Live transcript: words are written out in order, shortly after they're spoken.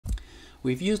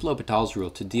We've used L'Hopital's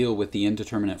rule to deal with the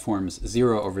indeterminate forms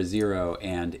 0 over 0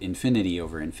 and infinity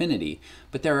over infinity,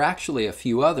 but there are actually a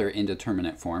few other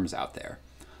indeterminate forms out there.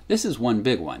 This is one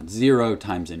big one, 0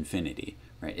 times infinity.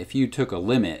 Right? If you took a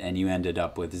limit and you ended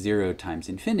up with 0 times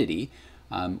infinity,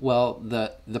 well,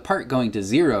 the part going to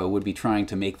 0 would be trying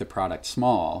to make the product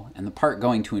small, and the part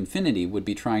going to infinity would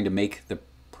be trying to make the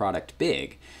product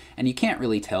big. And you can't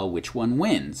really tell which one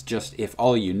wins, just if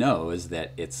all you know is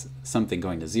that it's something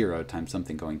going to 0 times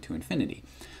something going to infinity.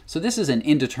 So this is an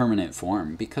indeterminate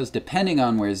form, because depending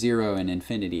on where 0 and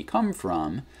infinity come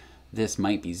from, this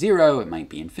might be 0, it might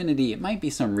be infinity, it might be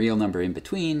some real number in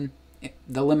between,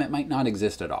 the limit might not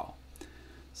exist at all.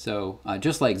 So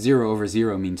just like 0 over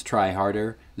 0 means try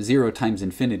harder, 0 times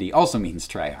infinity also means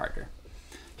try harder.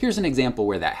 Here's an example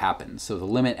where that happens. So the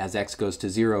limit as x goes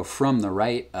to 0 from the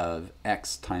right of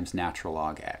x times natural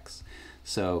log x.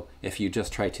 So if you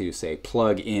just try to, say,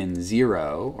 plug in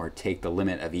 0, or take the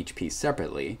limit of each piece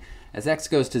separately, as x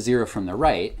goes to 0 from the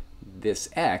right, this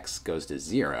x goes to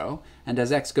 0, and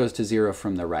as x goes to 0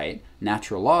 from the right,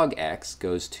 natural log x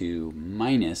goes to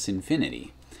minus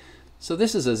infinity. So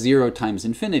this is a 0 times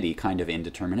infinity kind of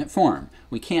indeterminate form.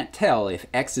 We can't tell if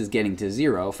x is getting to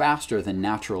 0 faster than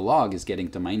natural log is getting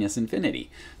to minus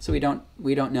infinity. So we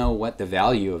don't know what the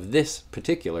value of this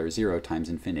particular 0 times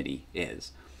infinity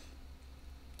is.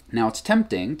 Now it's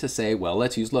tempting to say, well,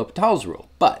 let's use L'Hopital's rule.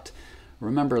 But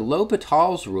remember,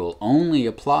 L'Hopital's rule only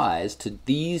applies to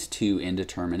these two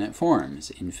indeterminate forms,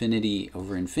 infinity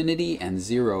over infinity and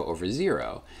 0 over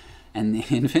 0. And the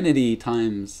infinity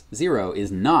times 0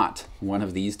 is not one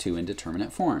of these two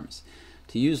indeterminate forms.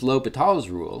 To use L'Hopital's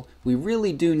rule, we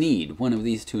really do need one of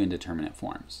these two indeterminate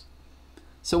forms.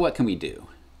 So what can we do?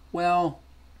 Well,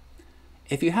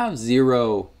 if you have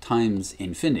 0 times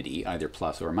infinity, either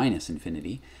plus or minus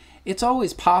infinity, it's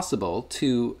always possible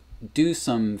to do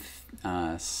some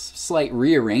slight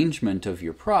rearrangement of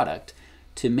your product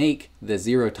to make the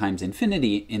 0 times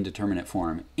infinity indeterminate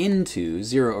form into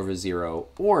 0 over 0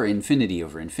 or infinity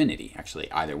over infinity. Actually,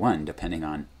 either one, depending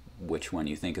on which one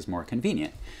you think is more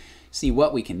convenient. See,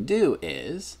 what we can do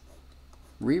is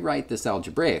rewrite this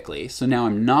algebraically. So now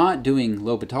I'm not doing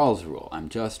L'Hopital's rule. I'm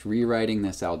just rewriting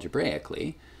this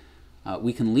algebraically.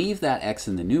 We can leave that x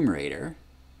in the numerator,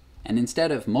 and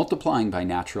instead of multiplying by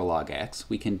natural log x,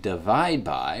 we can divide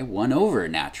by 1 over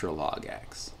natural log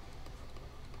x.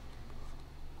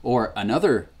 Or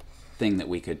another thing that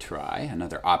we could try,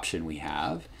 another option we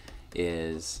have,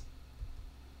 is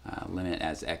limit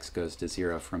as x goes to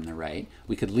 0 from the right.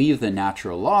 We could leave the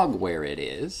natural log where it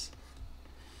is,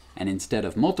 and instead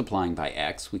of multiplying by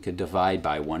x, we could divide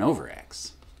by 1 over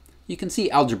x. You can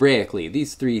see algebraically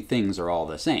these three things are all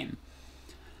the same.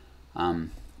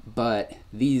 But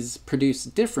these produce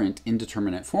different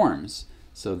indeterminate forms.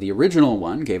 So the original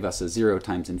one gave us a 0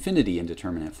 times infinity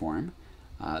indeterminate form.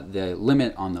 The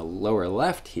limit on the lower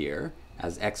left here,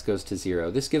 as x goes to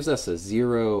 0, this gives us a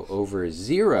 0 over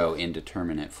 0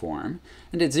 indeterminate form.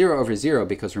 And it's 0 over 0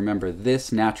 because, remember,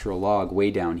 this natural log way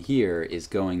down here is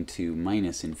going to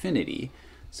minus infinity.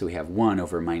 So we have 1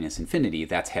 over minus infinity.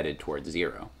 That's headed towards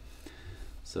 0.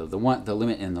 So the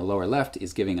limit in the lower left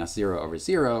is giving us 0 over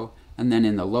 0. And then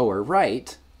in the lower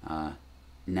right,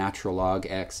 natural log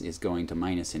x is going to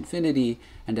minus infinity,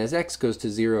 and as x goes to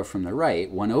 0 from the right,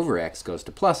 1 over x goes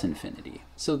to plus infinity.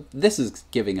 So this is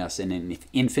giving us an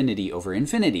infinity over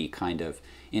infinity kind of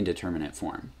indeterminate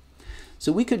form.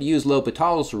 So we could use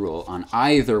L'Hopital's rule on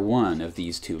either one of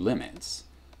these two limits.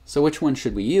 So which one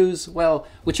should we use? Well,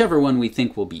 whichever one we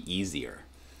think will be easier.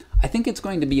 I think it's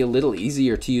going to be a little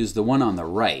easier to use the one on the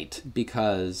right,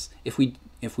 because if we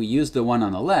use the one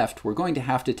on the left, we're going to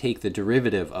have to take the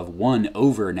derivative of 1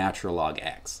 over natural log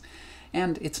x.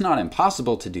 And it's not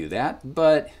impossible to do that,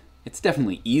 but it's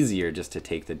definitely easier just to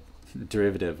take the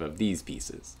derivative of these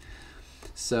pieces.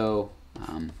 So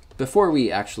before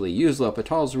we actually use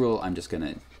L'Hopital's rule, I'm just going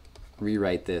to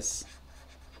rewrite this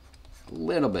a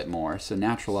little bit more. So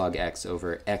natural log x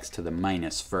over x to the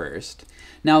minus first.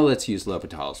 Now let's use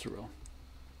L'Hopital's rule.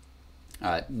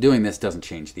 Doing this doesn't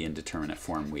change the indeterminate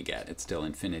form we get. It's still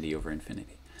infinity over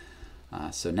infinity.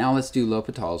 So now let's do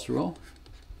L'Hopital's rule.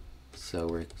 So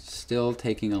we're still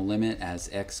taking a limit as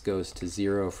x goes to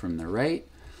 0 from the right.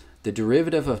 The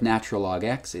derivative of natural log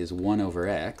x is 1 over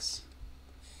x.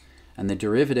 And the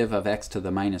derivative of x to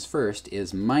the minus first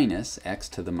is minus x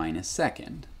to the minus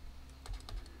second.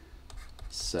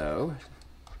 So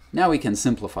now we can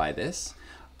simplify this.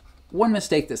 One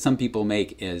mistake that some people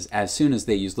make is as soon as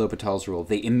they use L'Hopital's rule,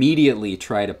 they immediately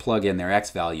try to plug in their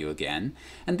x value again.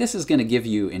 And this is going to give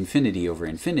you infinity over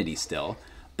infinity still.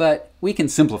 But we can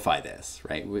simplify this,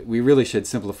 right? We really should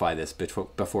simplify this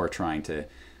before trying to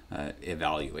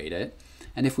evaluate it.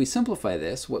 And if we simplify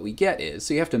this, what we get is,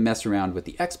 so you have to mess around with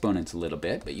the exponents a little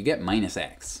bit, but you get minus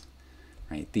x.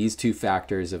 Right? These two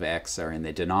factors of x are in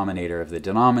the denominator of the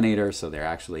denominator, so they're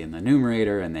actually in the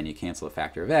numerator, and then you cancel a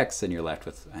factor of x, and you're left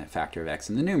with a factor of x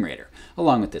in the numerator,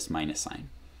 along with this minus sign.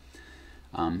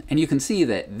 And you can see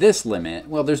that this limit,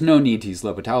 well, there's no need to use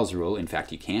L'Hopital's rule. In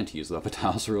fact, you can't use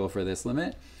L'Hopital's rule for this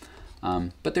limit.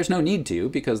 But there's no need to,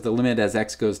 because the limit as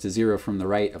x goes to 0 from the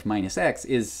right of minus x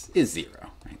is 0.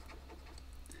 Right?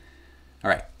 All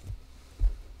right.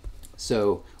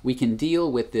 So we can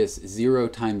deal with this 0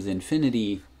 times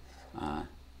infinity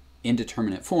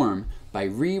indeterminate form by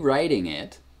rewriting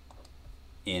it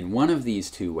in one of these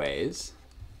two ways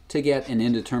to get an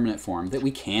indeterminate form that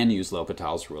we can use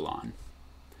L'Hopital's rule on.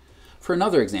 For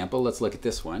another example, let's look at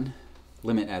this one.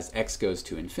 Limit as x goes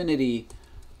to infinity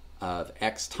of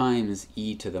x times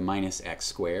e to the minus x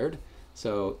squared.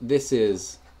 So this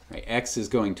is, right, x is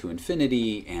going to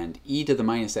infinity, and e to the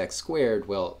minus x squared,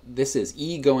 well, this is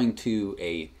e going to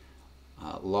a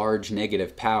large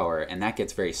negative power, and that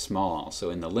gets very small. So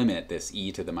in the limit, this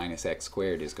e to the minus x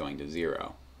squared is going to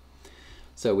 0.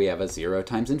 So we have a 0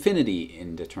 times infinity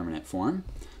indeterminate form.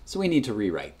 So we need to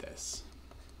rewrite this.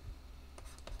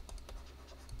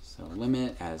 So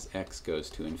limit as x goes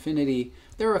to infinity.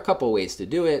 There are a couple ways to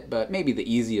do it, but maybe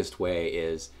the easiest way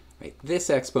is, right, this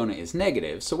exponent is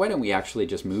negative, so why don't we actually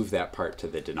just move that part to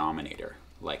the denominator,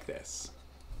 like this.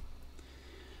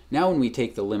 Now when we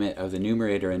take the limit of the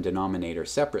numerator and denominator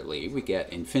separately, we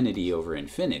get infinity over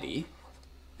infinity.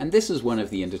 And this is one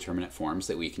of the indeterminate forms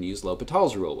that we can use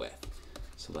L'Hopital's rule with.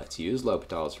 So let's use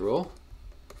L'Hopital's rule.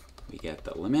 We get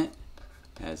the limit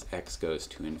as x goes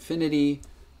to infinity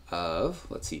of,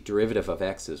 let's see, derivative of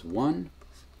x is 1,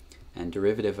 and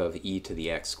derivative of e to the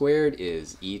x squared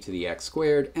is e to the x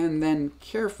squared, and then,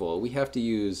 careful, we have to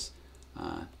use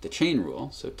the chain rule,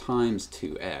 so times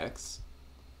 2x.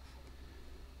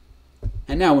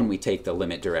 And now when we take the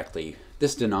limit directly,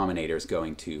 this denominator is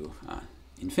going to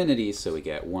infinity, so we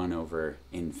get 1 over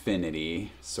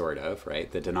infinity, sort of, right?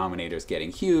 The denominator is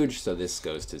getting huge, so this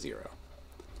goes to 0.